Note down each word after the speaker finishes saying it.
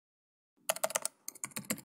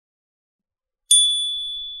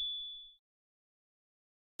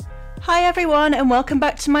Hi everyone and welcome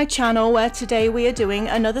back to my channel, where today we are doing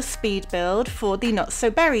another speed build for the Not So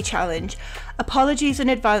Berry challenge. Apologies in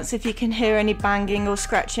advance if you can hear any banging or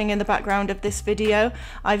scratching in the background of this video.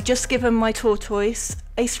 I've just given my tortoise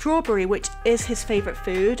a strawberry, which is his favourite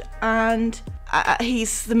food, and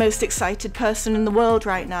he's the most excited person in the world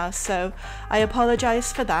right now, so I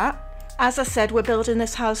apologise for that. As I said, we're building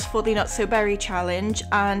this house for the Not So Berry challenge,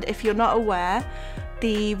 and if you're not aware,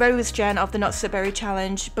 the Rose Gen of the Not So Berry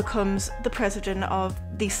challenge becomes the president of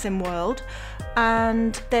the sim world,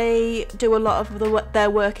 and they do a lot of their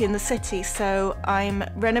work in the city. So I'm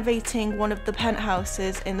renovating one of the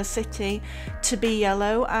penthouses in the city to be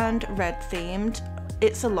yellow and red themed.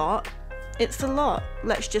 It's a lot,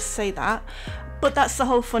 let's just say that. But that's the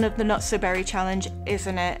whole fun of the Not So Berry challenge,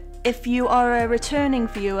 isn't it? If you are a returning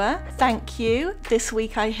viewer, thank you. This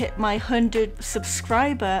week I hit my 100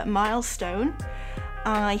 subscriber milestone.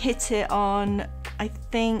 I hit it on, I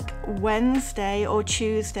think, Wednesday or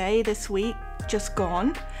Tuesday this week, just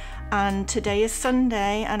gone. And today is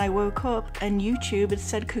Sunday, and I woke up and YouTube had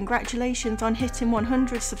said congratulations on hitting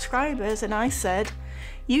 100 subscribers, and I said,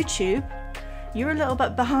 YouTube, you're a little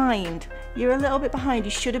bit behind. You're a little bit behind.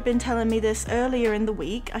 You should have been telling me this earlier in the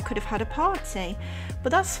week. I could have had a party,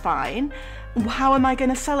 but that's fine. How am I going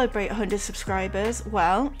to celebrate 100 subscribers?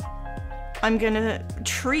 Well, I'm gonna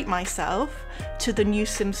treat myself to the new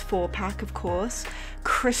Sims 4 pack, of course.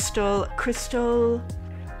 Crystal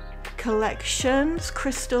collections,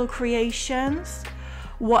 crystal creations,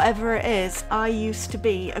 whatever it is. I used to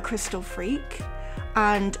be a crystal freak,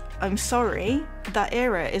 and I'm sorry, that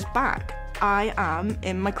era is back. I am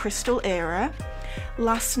in my crystal era.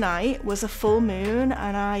 Last night was a full moon,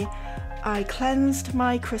 and I cleansed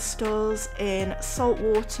my crystals in salt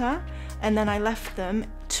water, and then I left them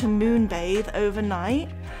to moonbathe overnight,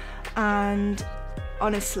 and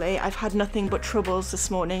honestly I've had nothing but troubles this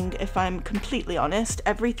morning, if I'm completely honest.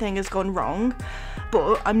 Everything has gone wrong,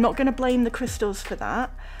 but I'm not going to blame the crystals for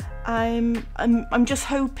that. I'm just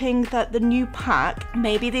hoping that the new pack,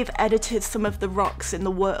 maybe they've edited some of the rocks in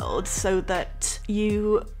the world so that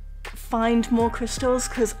you find more crystals,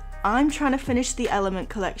 because I'm trying to finish the element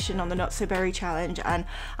collection on the Not So Berry challenge and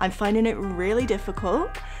I'm finding it really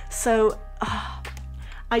difficult. So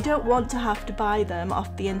I don't want to have to buy them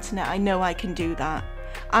off the internet. I know I can do that,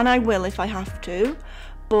 and I will if I have to,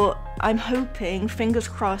 but I'm hoping, fingers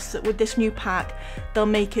crossed, that with this new pack they'll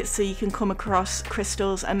make it so you can come across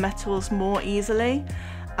crystals and metals more easily,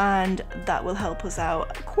 and that will help us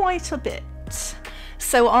out quite a bit.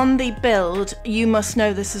 So on the build, you must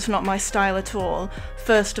know this is not my style at all.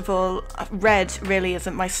 First of all, red really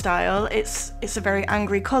isn't my style. It's a very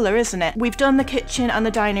angry colour, isn't it? We've done the kitchen and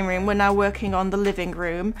the dining room. We're now working on the living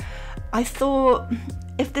room. I thought,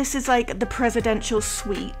 if this is like the presidential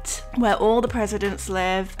suite where all the presidents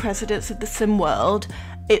live, presidents of the sim world,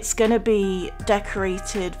 it's gonna be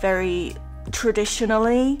decorated very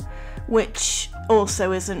traditionally, which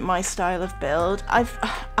also isn't my style of build. I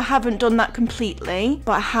haven't done that completely,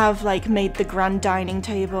 but I have like made the grand dining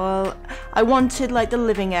table. I wanted like the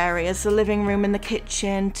living areas, the living room and the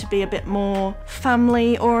kitchen, to be a bit more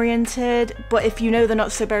family oriented. But if you know the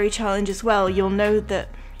Not So Berry challenge as well, you'll know that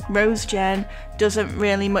Rose Gen doesn't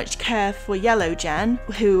really much care for Yellow Gen,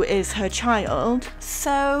 who is her child.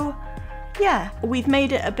 So yeah, we've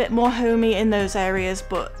made it a bit more homey in those areas,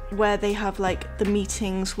 but where they have like the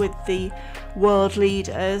meetings with the world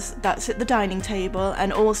leaders, that's at the dining table.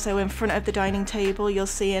 And also in front of the dining table, you'll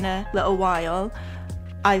see in a little while,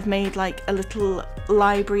 I've made like a little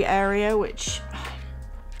library area, which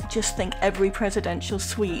I just think every presidential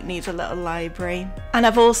suite needs a little library. And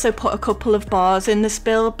I've also put a couple of bars in this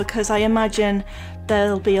build because I imagine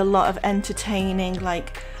there'll be a lot of entertaining,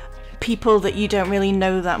 like people that you don't really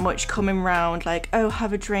know that much coming round, like, oh,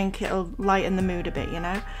 have a drink, it'll lighten the mood a bit, you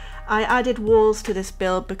know. I added walls to this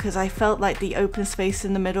build because I felt like the open space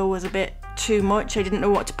in the middle was a bit too much. I didn't know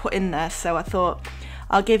what to put in there, so I thought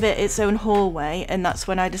I'll give it its own hallway, and that's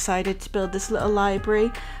when I decided to build this little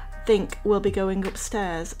library. I think we'll be going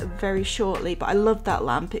upstairs very shortly, but I love that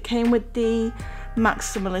lamp. It came with the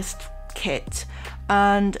Maximalist kit,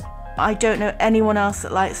 and I don't know anyone else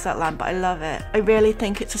that likes that lamp, but I love it. I really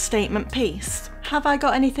think it's a statement piece. Have I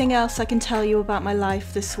got anything else I can tell you about my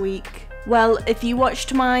life this week? Well, if you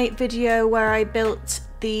watched my video where I built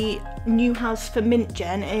the new house for Mint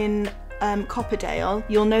Gen in Copperdale,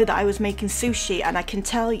 you'll know that I was making sushi, and I can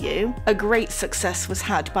tell you a great success was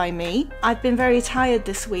had by me. I've been very tired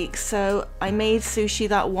this week, so I made sushi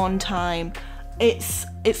that one time. It's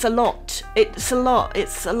a lot. It's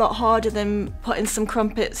a lot harder than putting some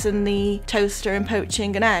crumpets in the toaster and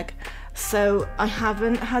poaching an egg. So I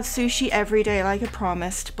haven't had sushi every day like I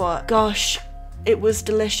promised, but gosh, it was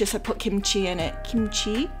delicious. I put kimchi in it.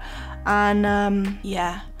 Kimchi. And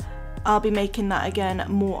yeah, I'll be making that again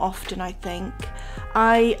more often, I think.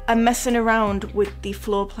 I am messing around with the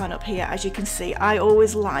floor plan up here. As you can see, I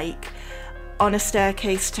always like on a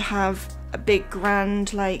staircase to have a big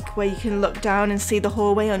grand, like, where you can look down and see the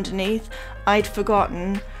hallway underneath. I'd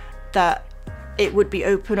forgotten that it would be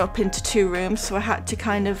open up into 2 rooms, so I had to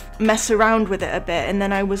kind of mess around with it a bit, and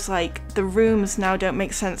then I was like, the rooms now don't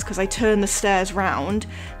make sense because I turned the stairs round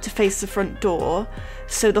to face the front door,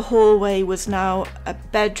 so the hallway was now a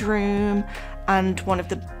bedroom, and one of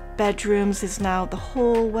the bedrooms is now the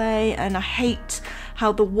hallway. And I hate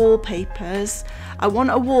how the wallpapers, I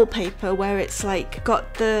want a wallpaper where it's like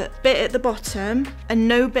got the bit at the bottom and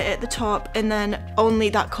no bit at the top, and then only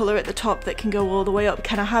that colour at the top that can go all the way up.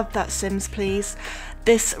 Can I have that, Sims, please?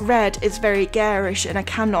 This red is very garish and I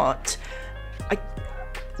cannot.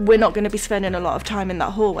 We're not going to be spending a lot of time in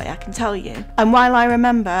that hallway, I can tell you. And while I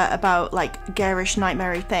remember about like garish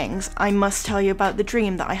nightmare-y things, I must tell you about the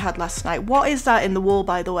dream that I had last night. What is that in the wall,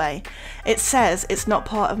 by the way? It says it's not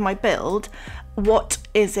part of my build. What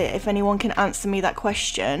is it? If anyone can answer me that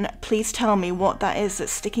question, please tell me what that is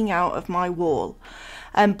that's sticking out of my wall.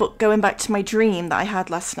 But going back to my dream that I had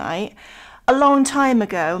last night, a long time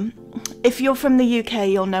ago, if you're from the UK,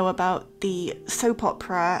 you'll know about the soap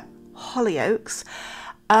opera Hollyoaks.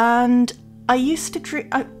 And I used to dream,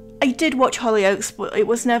 I did watch Hollyoaks, but it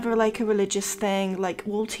was never like a religious thing, like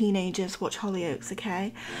all teenagers watch Hollyoaks,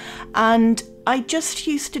 okay? And I just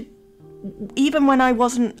used to, even when I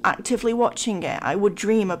wasn't actively watching it, I would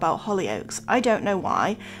dream about Hollyoaks. I don't know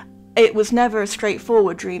why. It was never a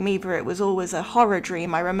straightforward dream either, it was always a horror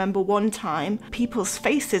dream. I remember one time, people's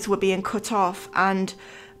faces were being cut off and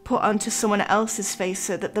put onto someone else's face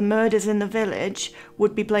so that the murders in the village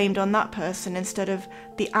would be blamed on that person instead of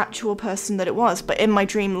the actual person that it was. But in my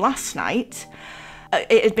dream last night,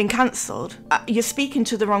 it had been cancelled. You're speaking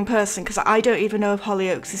to the wrong person because I don't even know if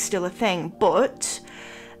Hollyoaks is still a thing, but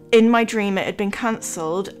in my dream it had been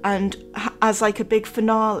cancelled, and as like a big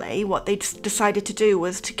finale, what they decided to do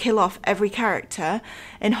was to kill off every character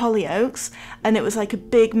in Hollyoaks, and it was like a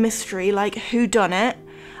big mystery, like who done it?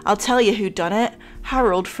 I'll tell you who done it.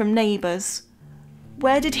 Harold from Neighbours.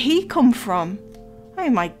 Where did he come from? Oh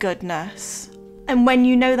my goodness. And when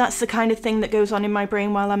you know that's the kind of thing that goes on in my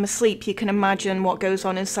brain while I'm asleep, you can imagine what goes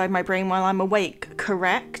on inside my brain while I'm awake,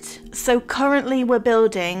 correct? So currently we're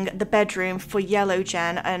building the bedroom for Yellow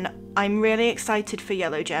Jen, and I'm really excited for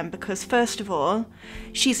Yellow Jen because first of all,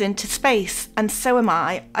 she's into space, and so am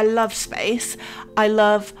I. I love space. I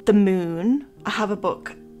love the moon. I have a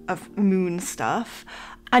book of moon stuff.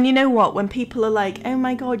 And you know what, when people are like, oh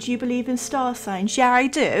my god, you believe in star signs? Yeah, I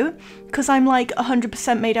do, because I'm like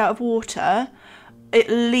 100% made out of water, at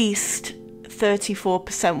least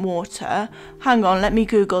 34% water. Hang on, let me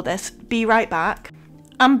Google this, be right back.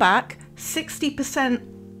 I'm back. 60%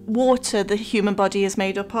 water the human body is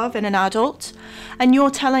made up of in an adult, and you're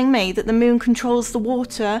telling me that the moon controls the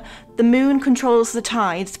water, the moon controls the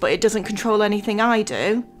tides, but it doesn't control anything I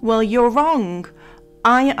do? Well, you're wrong.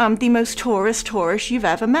 I am the most Taurus you've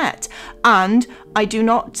ever met, and I do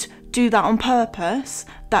not do that on purpose.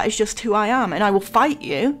 That is just who I am, and I will fight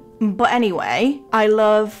you. But anyway, I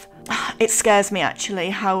love, it scares me actually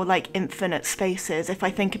how like infinite space is. If I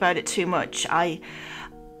think about it too much, I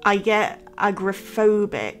get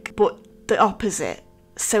agoraphobic, but the opposite.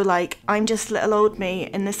 So like, I'm just little old me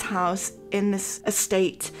in this house, in this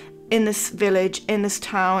estate, in this village, in this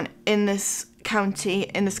town, in this county,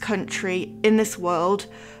 in this country, in this world,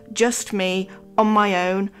 just me on my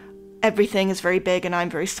own. Everything is very big and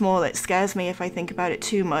I'm very small. It scares me if I think about it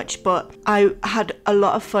too much, but I had a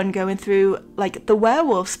lot of fun going through like the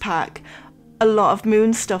werewolves pack, a lot of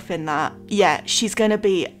moon stuff in that. Yeah, she's gonna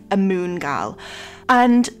be a moon gal,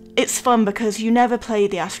 and it's fun because you never play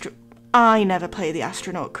the I never play the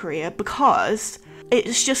astronaut career because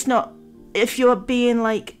it's just not. If you're being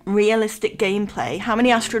like realistic gameplay, how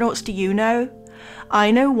many astronauts do you know? I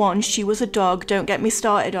know one, she was a dog, don't get me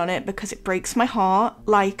started on it because it breaks my heart.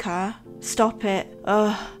 Laika, stop it.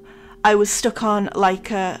 Ugh. I was stuck on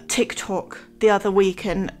Laika TikTok the other week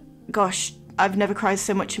and gosh, I've never cried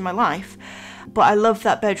so much in my life. But I love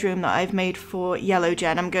that bedroom that I've made for Yellow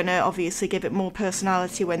Jen. I'm going to obviously give it more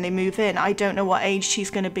personality when they move in. I don't know what age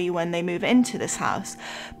she's going to be when they move into this house,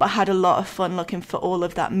 but I had a lot of fun looking for all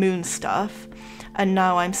of that moon stuff. And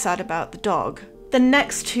now I'm sad about the dog. The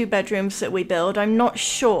next 2 bedrooms that we build, I'm not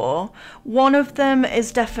sure. One of them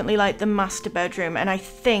is definitely like the master bedroom, and I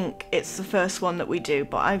think it's the first one that we do,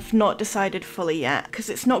 but I've not decided fully yet because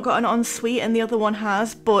it's not got an ensuite and the other one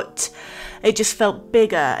has, but it just felt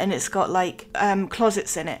bigger and it's got like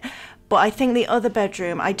closets in it. But I think the other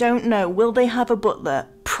bedroom, I don't know, will they have a butler?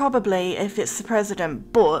 Probably if it's the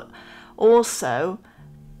president, but also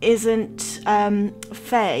isn't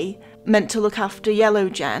Faye meant to look after Yellow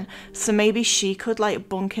Jen, so maybe she could like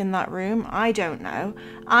bunk in that room. I don't know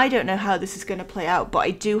how this is going to play out, but I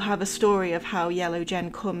do have a story of how Yellow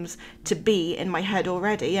Jen comes to be in my head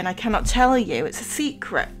already, and I cannot tell you, it's a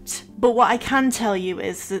secret. But what I can tell you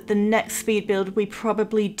is that the next speed build we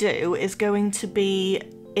probably do is going to be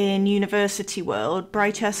in University World,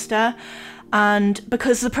 Britechester, and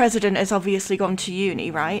because the president has obviously gone to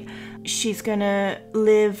uni, right, she's gonna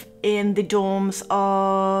live in the dorms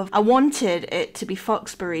of, I wanted it to be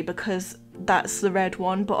Foxbury because that's the red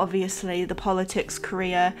one, but obviously the politics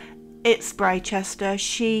career, it's Britechester.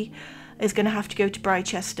 She is gonna have to go to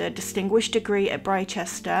Britechester, distinguished degree at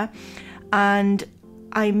Britechester, and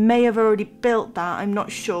I may have already built that, I'm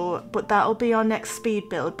not sure, but that'll be our next speed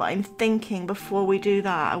build. But I'm thinking before we do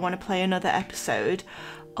that, I want to play another episode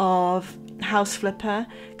of House Flipper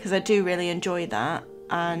because I do really enjoy that,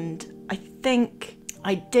 and I think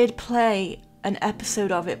I did play an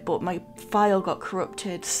episode of it, but my file got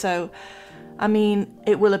corrupted, so I mean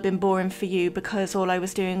it will have been boring for you because all I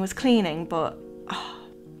was doing was cleaning, but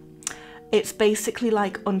it's basically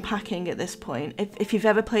like unpacking at this point. If you've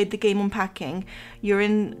ever played the game Unpacking, you're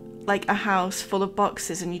in like a house full of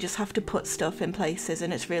boxes and you just have to put stuff in places,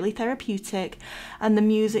 and it's really therapeutic, and the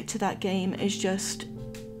music to that game is just,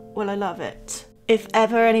 well, I love it. If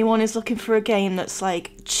ever anyone is looking for a game that's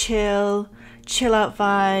like chill out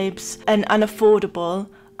vibes and affordable,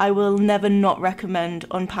 I will never not recommend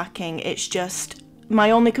Unpacking. It's just,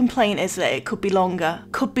 my only complaint is that it could be longer,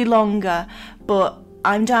 but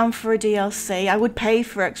I'm down for a DLC. I would pay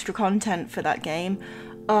for extra content for that game.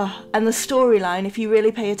 And the storyline, if you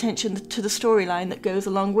really pay attention to the storyline that goes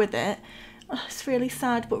along with it, it's really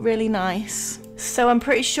sad but really nice. So I'm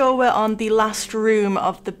pretty sure we're on the last room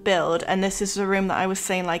of the build, and this is the room that I was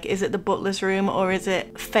saying, like, is it the butler's room or is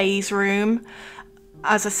it Faye's room?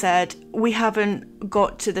 As I said, we haven't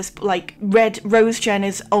got to this, like, Rose Jen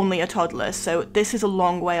is only a toddler, so this is a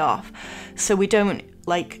long way off. So we don't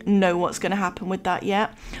like know what's going to happen with that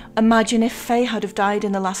yet. Imagine if Faye had have died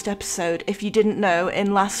in the last episode. If you didn't know, in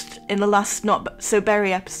the last Not So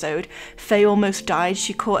Berry episode, Faye almost died.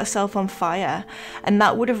 She caught herself on fire, and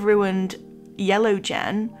that would have ruined Yellow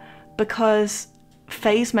Jen because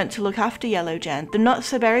Faye's meant to look after Yellow Jen. The Not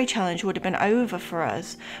So Berry challenge would have been over for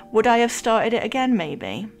us. Would I have started it again?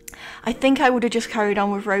 Maybe. I think I would have just carried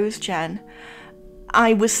on with Rose Jen.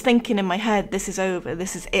 I was thinking in my head, this is over,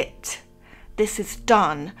 this is it, this is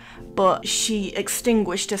done, but she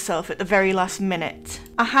extinguished herself at the very last minute.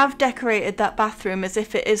 I have decorated that bathroom as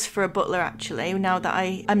if it is for a butler actually, now that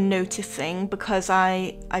I am noticing, because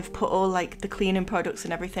I've put all like the cleaning products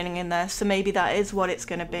and everything in there, so maybe that is what it's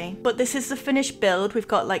gonna be. But this is the finished build. We've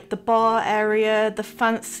got like the bar area, the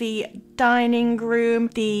fancy dining room,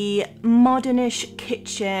 the modernish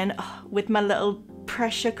kitchen with my little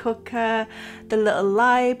pressure cooker, the little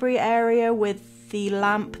library area with the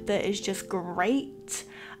lamp that is just great,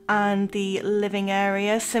 and the living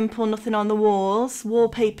area, simple, nothing on the walls.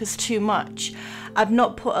 Wallpaper's too much. I've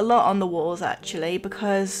not put a lot on the walls actually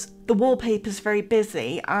because the wallpaper's very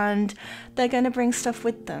busy and they're going to bring stuff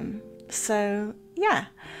with them. So yeah,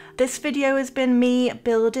 this video has been me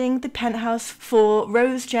building the penthouse for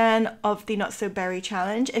Rose Jen of the Not So Berry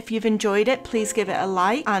challenge. If you've enjoyed it, please give it a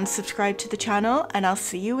like and subscribe to the channel, and I'll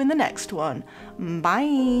see you in the next one.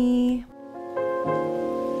 Bye!